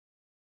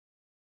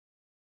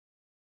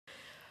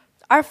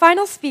Our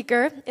final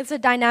speaker is a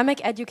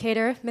dynamic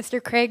educator,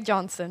 Mr. Craig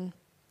Johnson.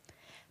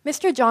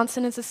 Mr.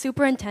 Johnson is the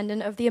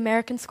superintendent of the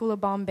American School of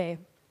Bombay.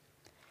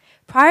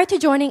 Prior to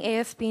joining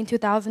ASB in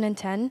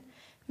 2010,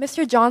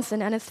 Mr.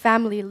 Johnson and his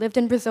family lived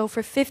in Brazil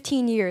for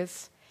 15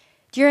 years,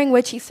 during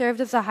which he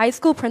served as a high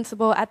school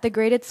principal at the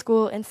graded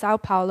school in Sao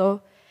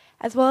Paulo,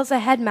 as well as a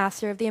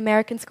headmaster of the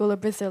American School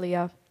of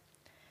Brasilia.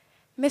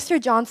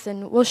 Mr.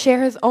 Johnson will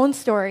share his own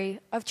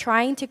story of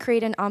trying to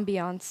create an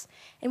ambiance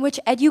in which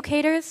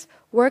educators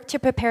work to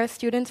prepare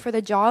students for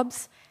the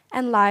jobs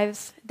and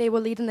lives they will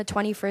lead in the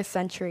 21st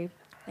century.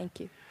 Thank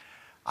you.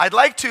 I'd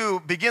like to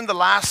begin the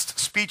last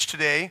speech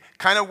today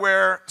kind of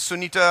where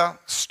Sunita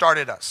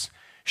started us.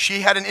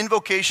 She had an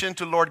invocation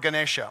to Lord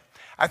Ganesha.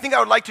 I think I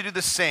would like to do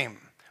the same,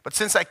 but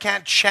since I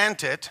can't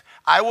chant it,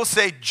 I will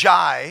say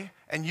Jai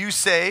and you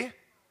say,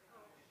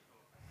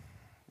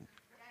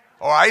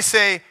 or I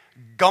say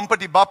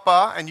Gampati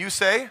Bappa and you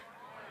say,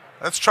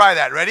 let's try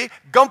that. Ready?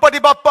 Gampati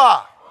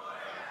Bappa.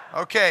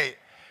 Okay.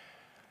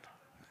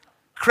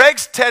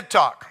 Craig's TED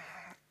Talk.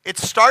 It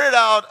started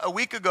out a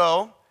week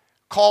ago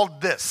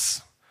called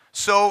this.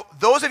 So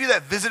those of you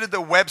that visited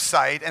the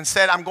website and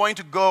said, I'm going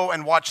to go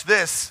and watch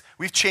this,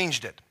 we've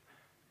changed it.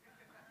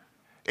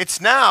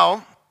 It's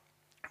now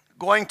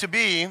going to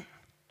be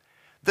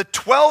the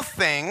 12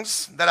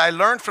 things that I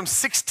learned from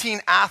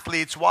 16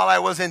 athletes while I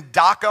was in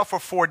Dhaka for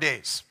 4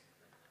 days.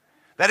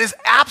 That is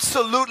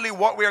absolutely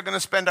what we are going to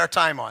spend our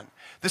time on.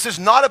 This is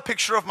not a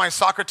picture of my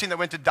soccer team that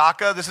went to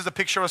Dhaka. This is a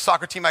picture of a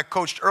soccer team I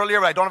coached earlier,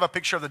 but I don't have a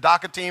picture of the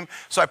Dhaka team,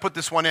 so I put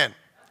this one in.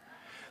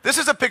 This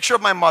is a picture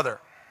of my mother.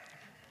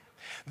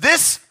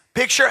 This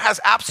picture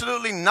has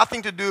absolutely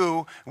nothing to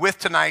do with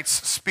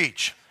tonight's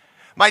speech.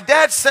 My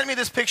dad sent me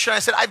this picture and I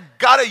said, I've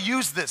got to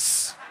use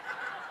this.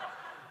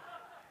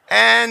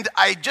 And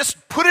I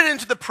just put it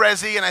into the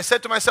Prezi and I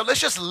said to myself,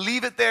 let's just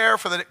leave it there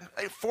for the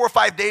 4 or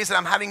 5 days that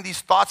I'm having these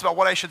thoughts about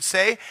what I should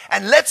say,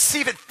 and let's see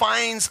if it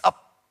finds a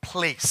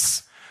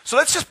place. So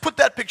let's just put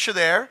that picture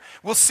there.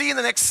 We'll see in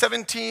the next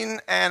 17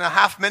 and a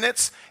half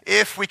minutes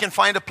if we can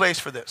find a place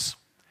for this.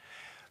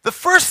 The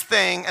first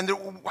thing, and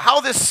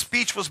how this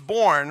speech was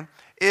born,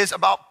 is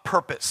about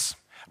purpose.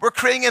 We're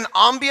creating an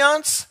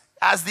ambiance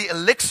as the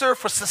elixir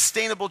for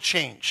sustainable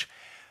change.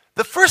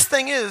 The first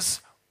thing is,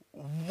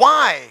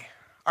 why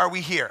are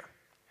we here?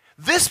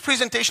 This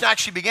presentation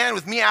actually began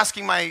with me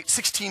asking my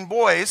 16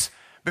 boys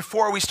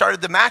before we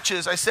started the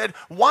matches. I said,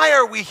 why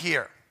are we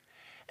here?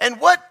 And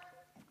what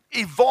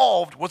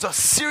evolved was a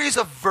series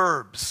of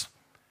verbs.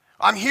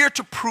 I'm here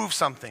to prove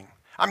something.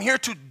 I'm here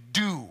to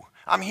do.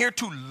 I'm here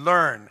to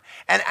learn.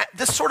 And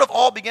this sort of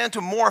all began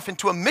to morph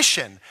into a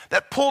mission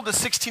that pulled the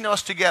 16 of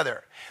us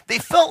together. They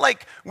felt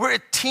like we're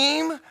a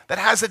team that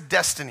has a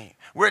destiny.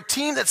 We're a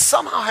team that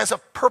somehow has a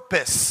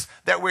purpose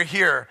that we're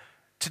here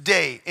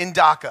today in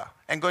Dhaka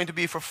and going to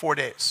be for 4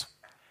 days.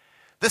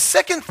 The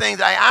second thing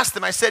that I asked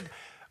them, I said,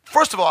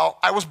 first of all,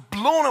 I was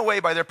blown away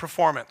by their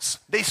performance.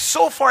 They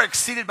so far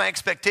exceeded my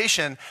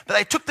expectation that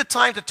I took the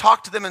time to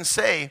talk to them and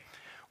say,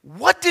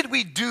 what did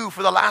we do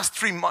for the last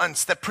 3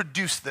 months that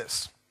produced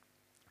this?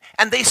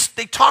 And they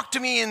talked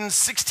to me in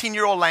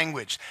 16-year-old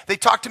language. They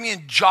talked to me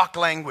in jock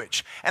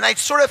language. And I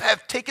sort of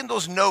have taken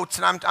those notes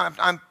and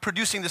I'm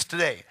producing this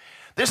today.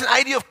 There's an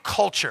idea of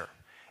culture.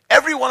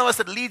 Every one of us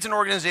that leads an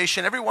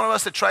organization, every one of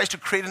us that tries to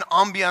create an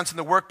ambiance in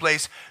the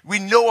workplace, we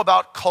know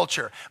about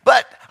culture.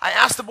 But I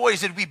asked the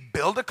boys, did we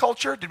build a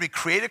culture? Did we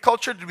create a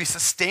culture? Did we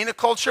sustain a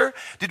culture?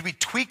 Did we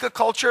tweak a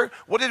culture?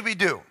 What did we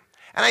do?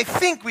 And I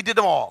think we did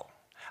them all.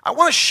 I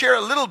want to share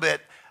a little bit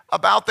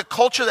about the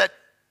culture that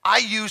I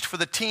used for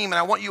the team, and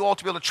I want you all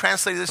to be able to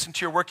translate this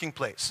into your working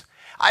place.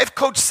 I've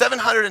coached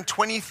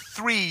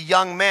 723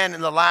 young men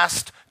in the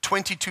last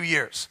 22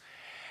 years.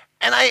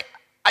 And I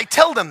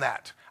tell them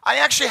that. I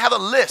actually have a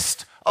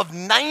list of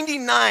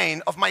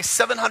 99 of my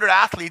 700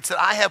 athletes that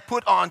I have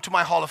put on to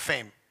my Hall of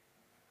Fame.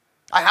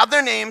 I have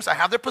their names, I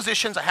have their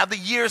positions, I have the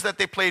years that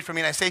they played for me,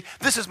 and I say,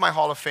 this is my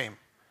Hall of Fame.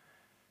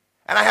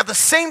 And I have the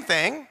same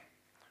thing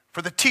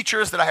for the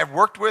teachers that I have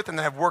worked with and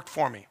that have worked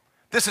for me.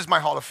 This is my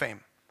Hall of Fame.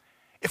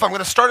 If I'm going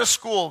to start a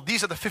school,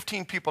 these are the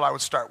 15 people I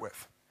would start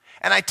with.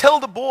 And I tell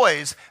the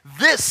boys,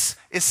 this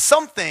is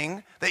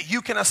something that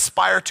you can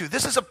aspire to.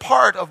 This is a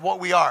part of what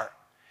we are.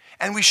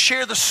 And we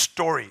share the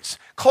stories.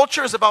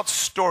 Culture is about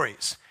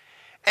stories.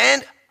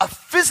 And a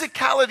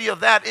physicality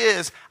of that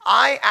is,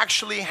 I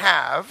actually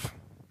have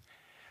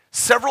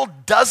several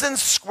dozen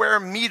square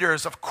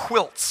meters of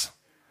quilts.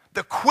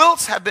 The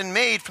quilts have been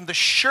made from the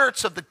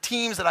shirts of the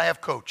teams that I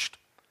have coached.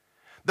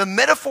 The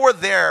metaphor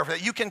there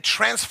that you can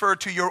transfer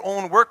to your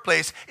own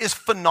workplace is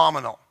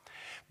phenomenal.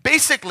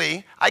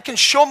 Basically, I can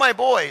show my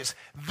boys,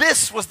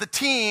 this was the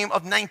team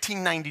of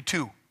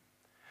 1992.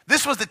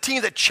 This was the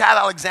team that Chad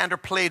Alexander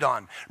played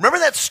on. Remember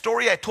that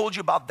story I told you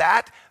about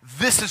that?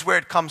 This is where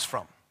it comes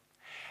from.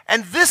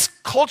 And this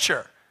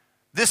culture,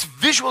 this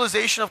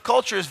visualization of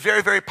culture is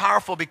very, very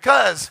powerful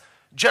because,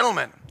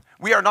 gentlemen,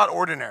 we are not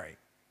ordinary.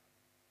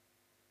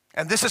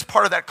 And this is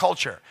part of that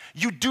culture.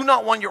 You do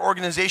not want your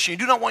organization, you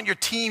do not want your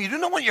team, you do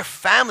not want your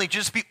family to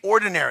just be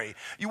ordinary.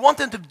 You want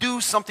them to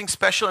do something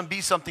special and be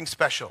something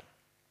special.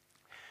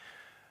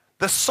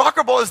 The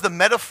soccer ball is the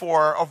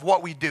metaphor of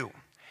what we do.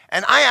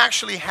 And I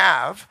actually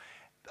have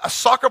a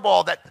soccer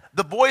ball that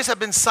the boys have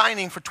been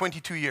signing for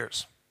 22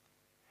 years.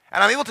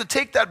 And I'm able to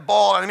take that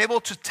ball and I'm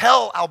able to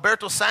tell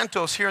Alberto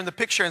Santos here in the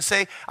picture and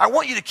say, I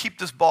want you to keep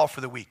this ball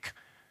for the week.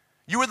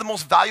 You are the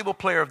most valuable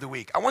player of the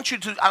week.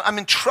 I'm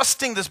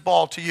entrusting this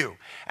ball to you.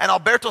 And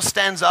Alberto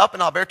stands up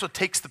and Alberto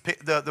takes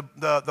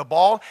the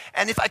ball.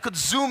 And if I could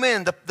zoom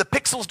in, the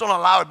pixels don't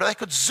allow it, but I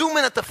could zoom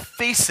in at the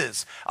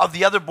faces of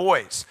the other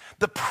boys,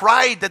 the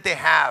pride that they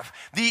have,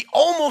 the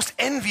almost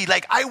envy,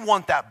 like I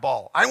want that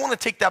ball. I want to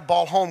take that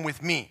ball home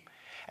with me.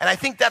 And I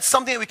think that's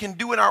something that we can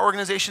do in our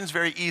organizations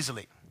very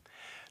easily.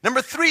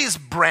 Number 3 is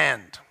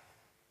brand.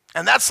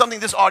 And that's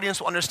something this audience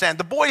will understand.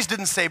 The boys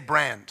didn't say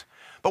brand.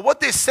 But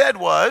what they said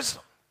was,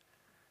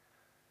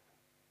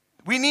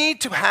 we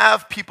need to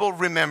have people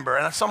remember,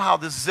 and somehow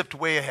this zipped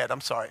way ahead,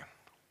 I'm sorry.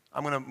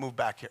 I'm going to move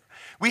back here.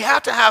 We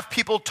have to have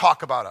people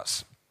talk about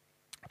us.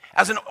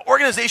 As an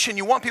organization,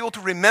 you want people to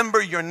remember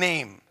your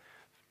name.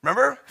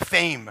 Remember?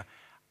 Fame.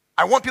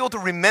 I want people to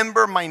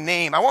remember my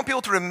name. I want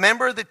people to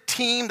remember the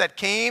team that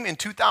came in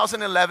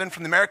 2011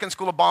 from the American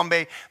School of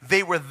Bombay.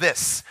 They were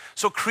this.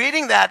 So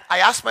creating that, I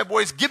asked my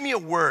boys, give me a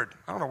word.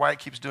 I don't know why it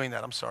keeps doing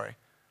that, I'm sorry.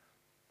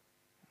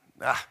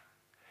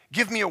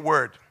 Give me a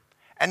word.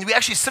 And we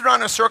actually sit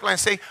around in a circle and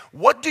say,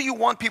 what do you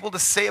want people to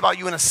say about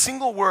you in a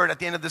single word at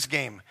the end of this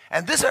game?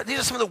 And these are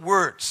some of the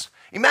words.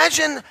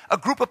 Imagine a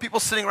group of people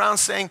sitting around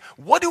saying,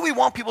 what do we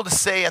want people to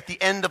say at the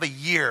end of a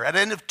year, at the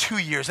end of 2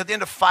 years, at the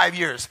end of 5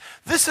 years?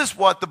 This is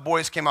what the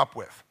boys came up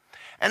with.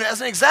 And as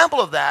an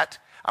example of that,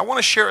 I want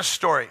to share a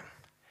story.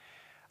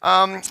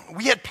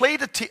 We had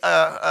played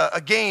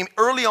a game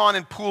early on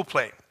in pool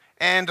play.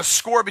 And the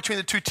score between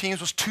the two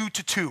teams was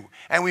 2-2.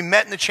 And we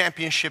met in the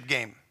championship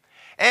game.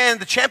 And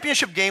the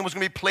championship game was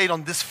going to be played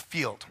on this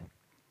field.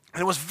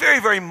 And it was very,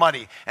 very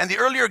muddy. And the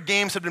earlier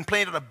games had been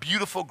played on a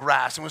beautiful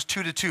grass. And it was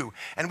 2-2.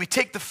 And we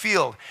take the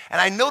field.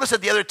 And I noticed that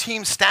the other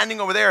team's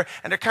standing over there.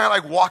 And they're kind of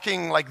like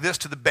walking like this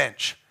to the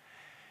bench.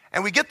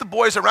 And we get the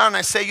boys around and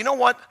I say, you know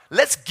what?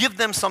 Let's give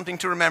them something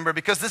to remember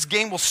because this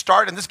game will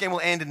start and this game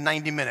will end in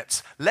 90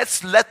 minutes.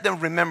 Let's let them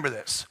remember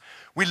this.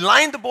 We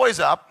lined the boys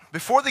up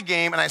before the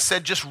game, and I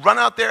said, just run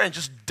out there and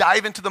just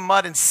dive into the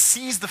mud and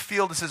seize the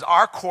field. This is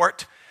our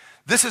court.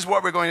 This is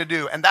what we're going to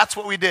do. And that's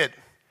what we did.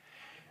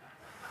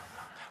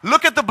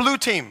 Look at the blue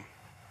team.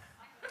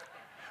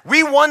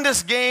 We won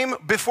this game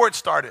before it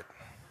started.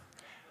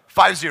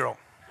 5-0.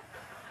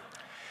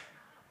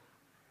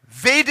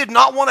 They did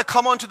not want to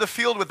come onto the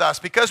field with us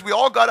because we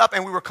all got up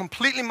and we were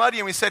completely muddy,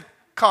 and we said,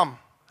 come,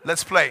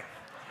 let's play.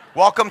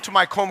 Welcome to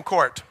my home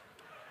court.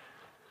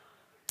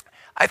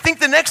 I think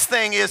the next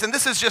thing is, and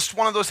this is just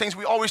one of those things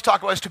we always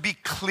talk about, is to be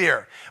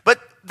clear.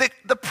 But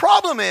the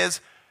problem is,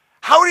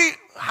 how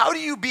do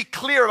you be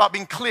clear about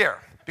being clear?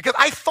 Because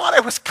I thought I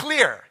was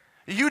clear.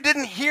 You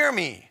didn't hear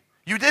me.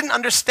 You didn't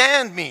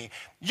understand me.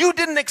 You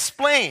didn't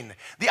explain.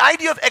 The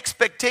idea of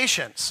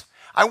expectations.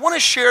 I want to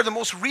share the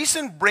most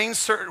recent brain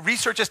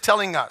research is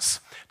telling us.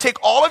 Take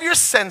all of your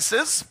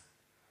senses,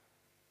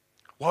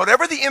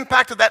 whatever the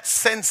impact of that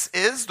sense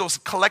is, those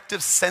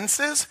collective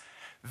senses,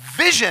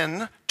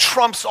 vision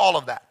trumps all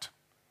of that.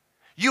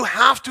 You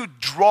have to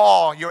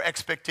draw your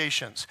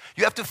expectations.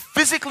 You have to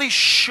physically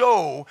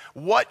show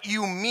what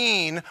you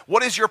mean,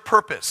 what is your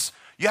purpose.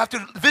 You have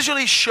to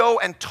visually show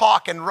and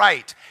talk and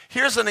write.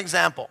 Here's an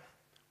example.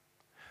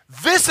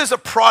 This is a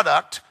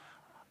product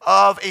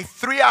of a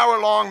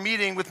 3-hour-long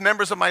meeting with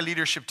members of my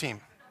leadership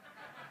team.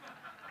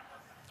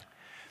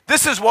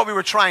 This is what we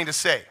were trying to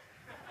say.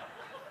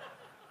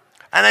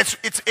 And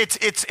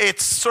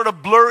it's sort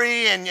of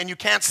blurry and you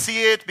can't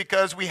see it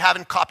because we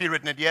haven't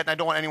copywritten it yet and I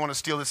don't want anyone to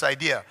steal this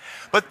idea.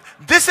 But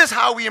this is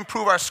how we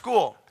improve our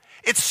school.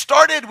 It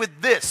started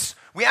with this.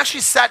 We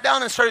actually sat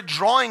down and started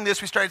drawing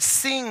this. We started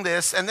seeing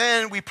this and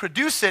then we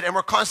produce it and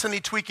we're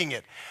constantly tweaking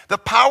it. The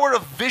power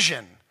of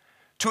vision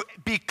to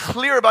be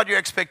clear about your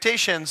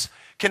expectations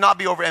cannot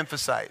be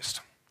overemphasized.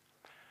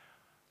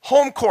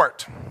 Home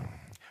court.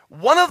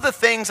 One of the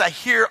things I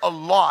hear a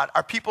lot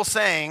are people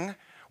saying,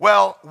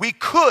 well, we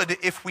could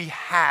if we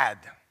had.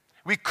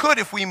 We could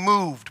if we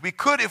moved. We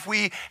could if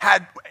we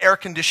had air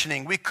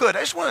conditioning. We could.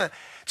 I just want to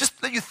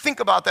just let you think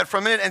about that for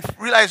a minute and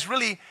realize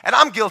really, and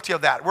I'm guilty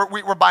of that.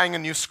 We're buying a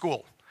new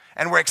school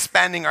and we're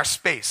expanding our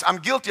space. I'm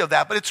guilty of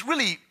that, but it's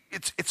really,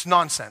 it's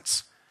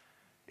nonsense.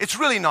 It's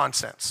really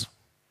nonsense.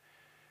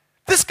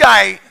 This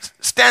guy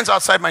stands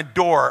outside my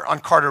door on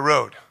Carter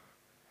Road.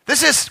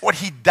 This is what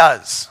he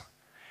does.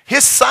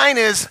 His sign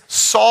is,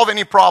 solve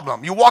any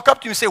problem. You walk up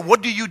to him and say,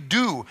 what do you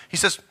do? He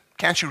says,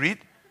 can't you read?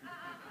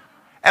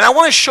 And I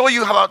want to show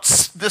you about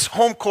this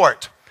home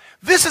court.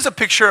 This is a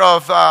picture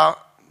of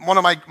one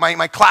of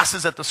my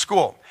classes at the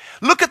school.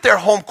 Look at their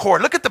home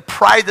court. Look at the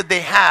pride that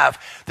they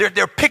have.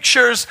 Their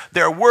pictures,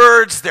 their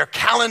words, their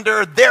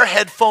calendar, their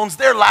headphones,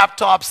 their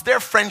laptops, their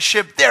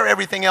friendship, their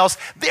everything else.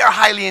 They are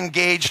highly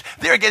engaged.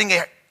 They're getting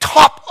a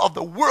top of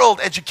the world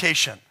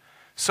education.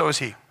 So is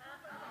he.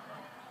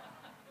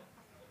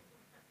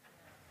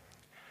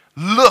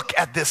 Look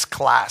at this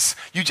class.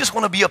 You just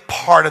want to be a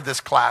part of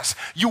this class.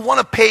 You want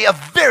to pay a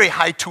very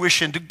high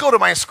tuition to go to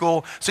my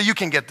school so you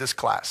can get this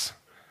class.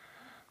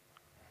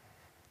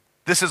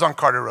 This is on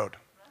Carter Road.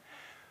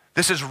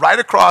 This is right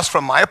across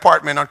from my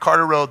apartment on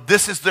Carter Road.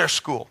 This is their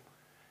school.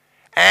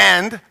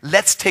 And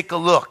let's take a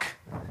look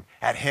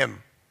at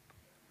him.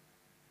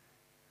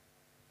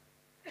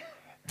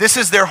 This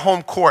is their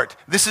home court.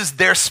 This is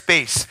their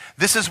space.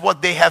 This is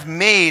what they have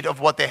made of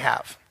what they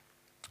have.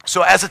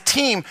 So as a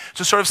team,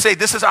 to sort of say,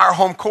 this is our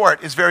home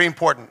court is very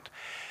important.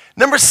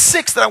 Number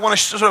 6 that I want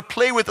to sort of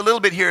play with a little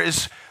bit here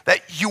is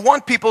that you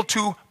want people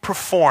to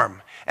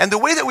perform. And the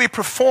way that we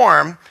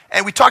perform,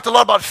 and we talked a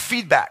lot about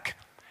feedback.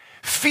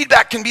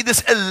 Feedback can be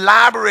this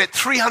elaborate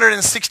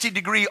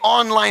 360-degree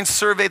online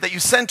survey that you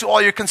send to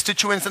all your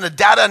constituents and a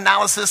data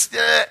analysis,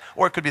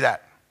 or it could be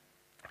that.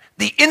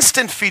 The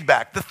instant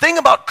feedback, the thing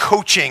about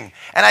coaching,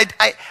 and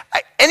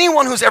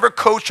anyone who's ever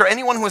coached or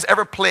anyone who has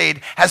ever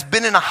played has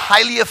been in a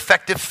highly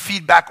effective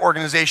feedback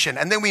organization.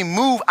 And then we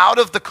move out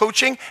of the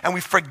coaching and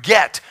we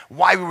forget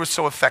why we were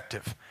so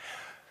effective.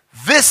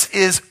 This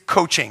is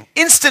coaching.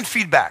 Instant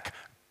feedback.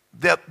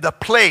 The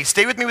play,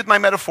 stay with me with my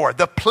metaphor.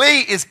 The play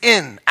is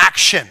in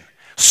action.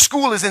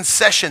 School is in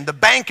session. The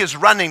bank is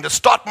running. The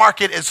stock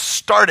market is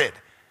started.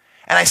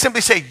 And I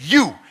simply say,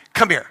 you,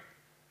 come here.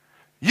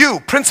 You,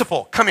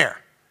 principal, come here.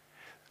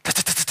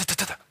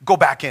 Go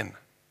back in.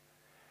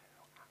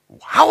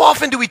 How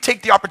often do we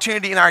take the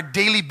opportunity in our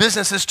daily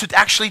businesses to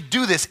actually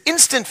do this?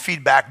 Instant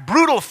feedback,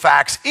 brutal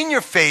facts, in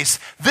your face,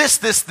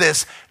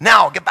 this.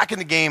 Now, get back in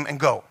the game and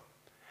go.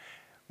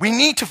 We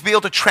need to be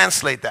able to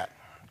translate that.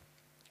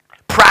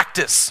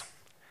 Practice.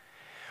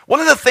 One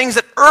of the things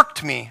that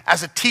irked me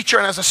as a teacher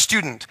and as a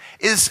student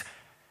is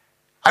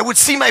I would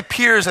see my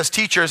peers as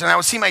teachers and I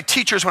would see my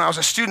teachers when I was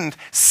a student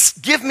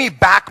give me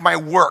back my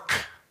work.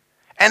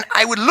 And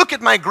I would look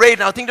at my grade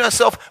and I would think to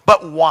myself,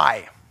 but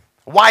why?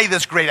 Why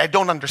this grade? I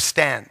don't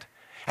understand.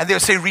 And they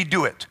would say,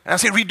 redo it. And I would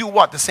say, redo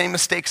what? The same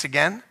mistakes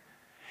again?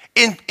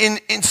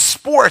 In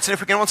sports, and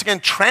if we can once again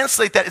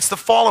translate that, it's the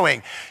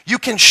following. You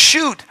can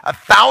shoot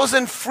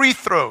 1,000 free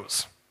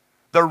throws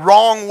the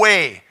wrong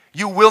way.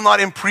 You will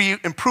not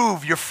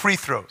improve your free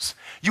throws.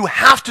 You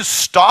have to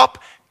stop,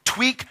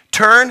 tweak,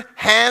 turn,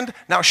 hand,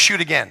 now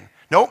shoot again.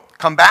 Nope,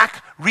 come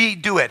back,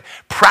 redo it.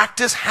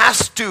 Practice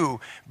has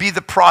to be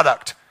the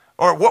product.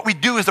 Or what we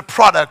do is the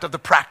product of the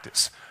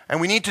practice. And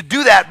we need to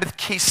do that with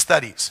case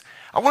studies.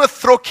 I want to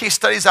throw case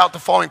studies out the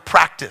following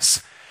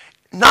practice.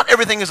 Not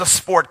everything is a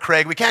sport,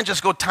 Craig. We can't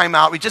just go time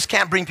out. We just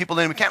can't bring people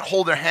in. We can't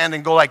hold their hand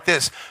and go like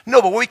this. No,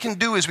 but what we can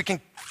do is we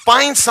can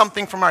find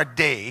something from our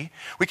day.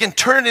 We can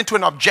turn it into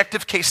an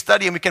objective case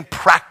study and we can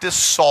practice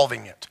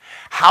solving it.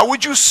 How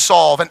would you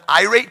solve an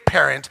irate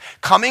parent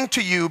coming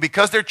to you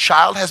because their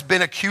child has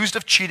been accused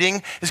of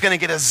cheating, is going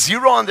to get a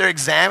 0 on their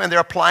exam, and they're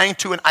applying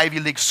to an Ivy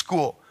League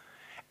school?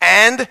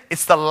 And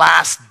it's the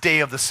last day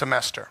of the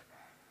semester.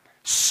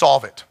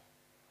 Solve it.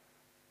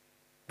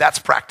 That's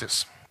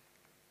practice.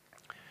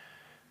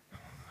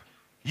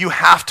 You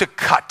have to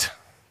cut.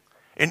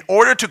 In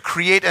order to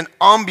create an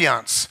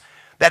ambiance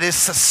that is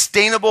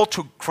sustainable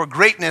for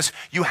greatness,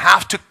 you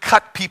have to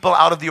cut people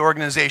out of the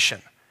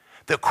organization.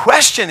 The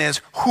question is,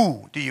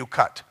 who do you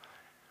cut?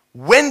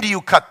 When do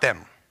you cut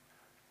them?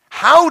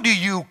 How do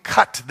you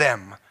cut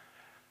them?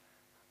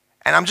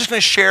 And I'm just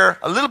going to share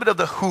a little bit of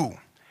the who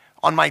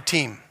on my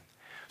team.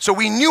 So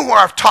we knew who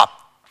our top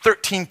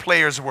 13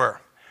 players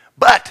were.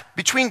 But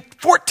between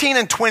 14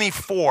 and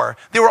 24,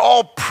 they were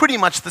all pretty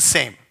much the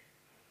same.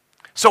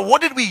 So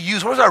what did we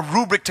use? What was our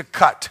rubric to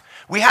cut?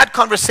 We had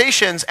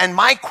conversations, and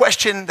my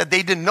question that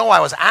they didn't know I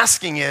was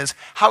asking is,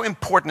 how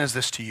important is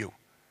this to you?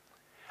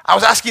 I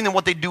was asking them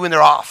what they do in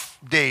their off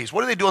days.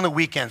 What do they do on the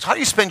weekends? How do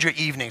you spend your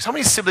evenings? How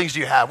many siblings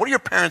do you have? What do your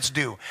parents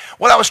do?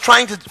 What I was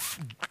trying to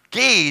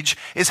gauge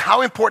is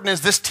how important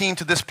is this team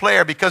to this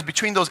player, because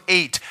between those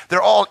 8,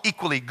 they're all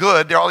equally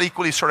good. They're all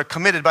equally sort of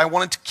committed, but I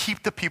wanted to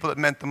keep the people that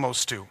meant the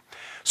most to.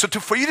 So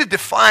for you to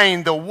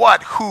define the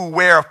what, who,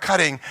 where of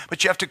cutting,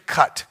 but you have to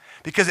cut,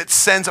 because it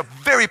sends a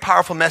very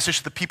powerful message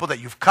to the people that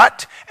you've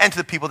cut and to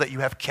the people that you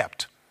have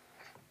kept.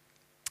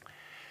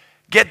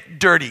 Get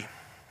dirty.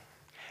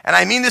 And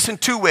I mean this in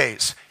 2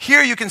 ways.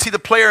 Here you can see the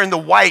player in the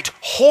white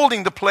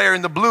holding the player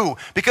in the blue,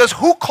 because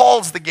who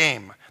calls the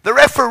game? The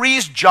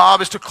referee's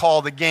job is to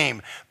call the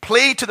game.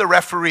 Play to the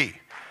referee.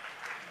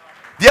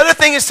 The other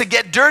thing is to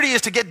get dirty,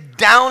 is to get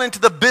down into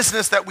the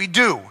business that we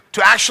do,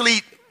 to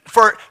actually,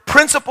 for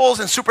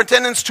principals and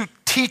superintendents to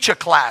teach a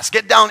class,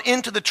 get down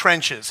into the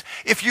trenches.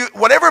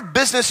 Whatever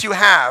business you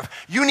have,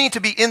 you need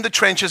to be in the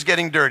trenches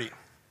getting dirty.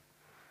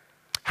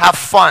 Have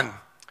fun.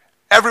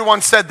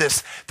 Everyone said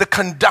this. The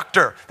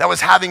conductor that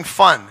was having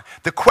fun.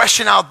 The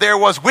question out there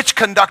was, which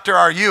conductor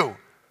are you?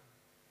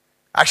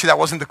 Actually, that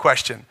wasn't the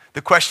question.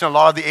 The question, a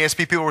lot of the ASP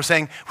people were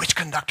saying, which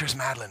conductor is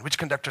Madeline? Which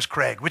conductor is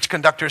Craig? Which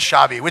conductor is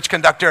Shavi? Which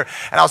conductor?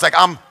 And I was like,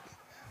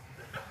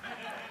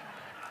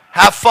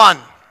 have fun.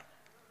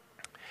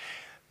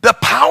 The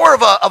power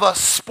of a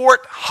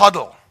sport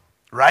huddle,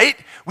 right?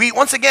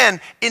 Once again,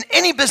 in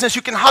any business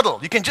you can huddle.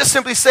 You can just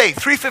simply say,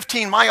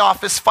 3:15, my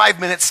office, 5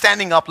 minutes,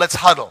 standing up, let's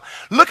huddle.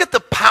 Look at the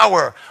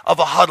power of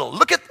a huddle.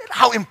 Look at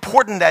how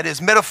important that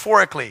is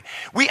metaphorically.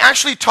 We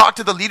actually talked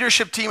to the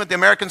leadership team at the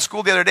American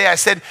School the other day. I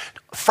said,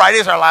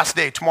 Friday's our last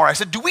day, tomorrow. I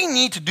said, do we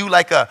need to do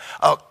like a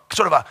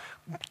sort of a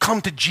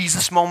come to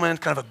Jesus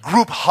moment, kind of a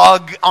group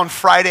hug on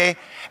Friday?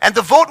 And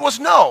the vote was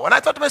no. And I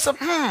thought to myself,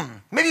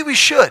 maybe we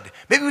should.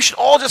 Maybe we should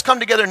all just come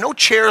together. No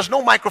chairs,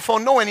 no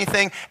microphone, no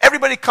anything.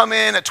 Everybody come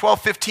in at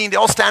 12:15. They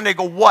all stand there and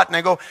go, what? And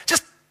I go,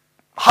 just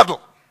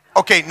huddle.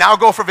 Okay, now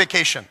go for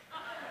vacation.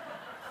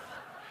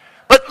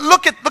 But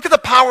look at the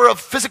power of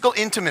physical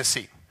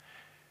intimacy.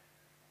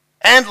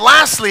 And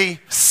lastly,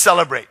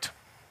 celebrate.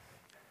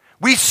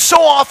 We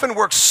so often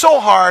work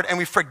so hard and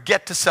we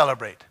forget to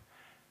celebrate.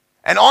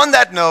 And on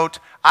that note,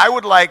 I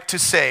would like to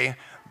say,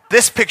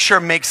 this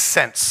picture makes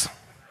sense.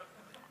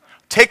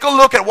 Take a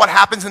look at what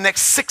happens in the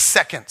next 6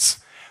 seconds.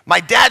 My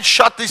dad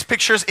shot these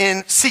pictures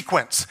in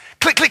sequence.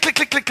 Click, click, click,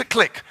 click, click, click,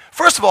 click.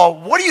 First of all,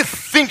 what do you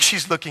think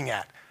she's looking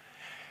at?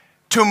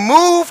 To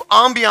move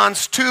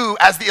ambiance to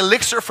as the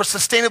elixir for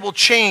sustainable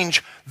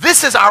change,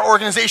 this is our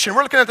organization.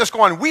 We're looking at this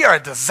going, we are a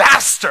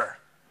disaster.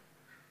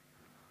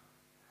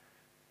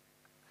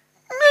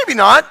 Maybe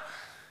not.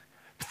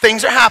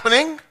 Things are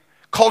happening.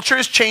 Culture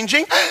is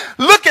changing.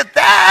 Look at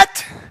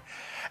that.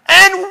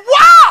 And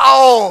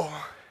wow.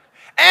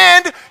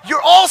 And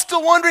you're all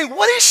still wondering,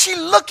 what is she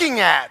looking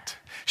at?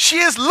 She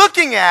is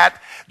looking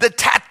at the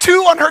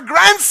tattoo on her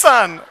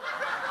grandson.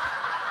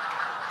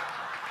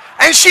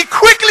 And she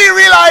quickly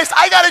realized,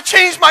 I got to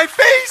change my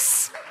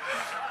face.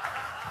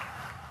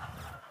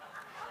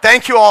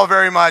 Thank you all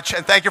very much,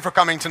 and thank you for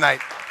coming tonight.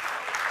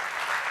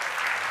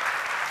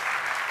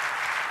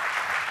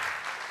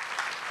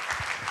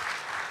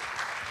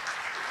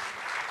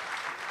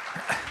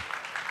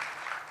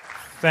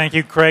 Thank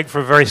you, Craig, for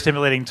a very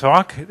stimulating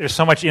talk. There's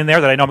so much in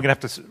there that I know I'm going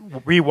to have to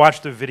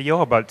rewatch the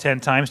video about 10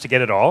 times to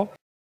get it all.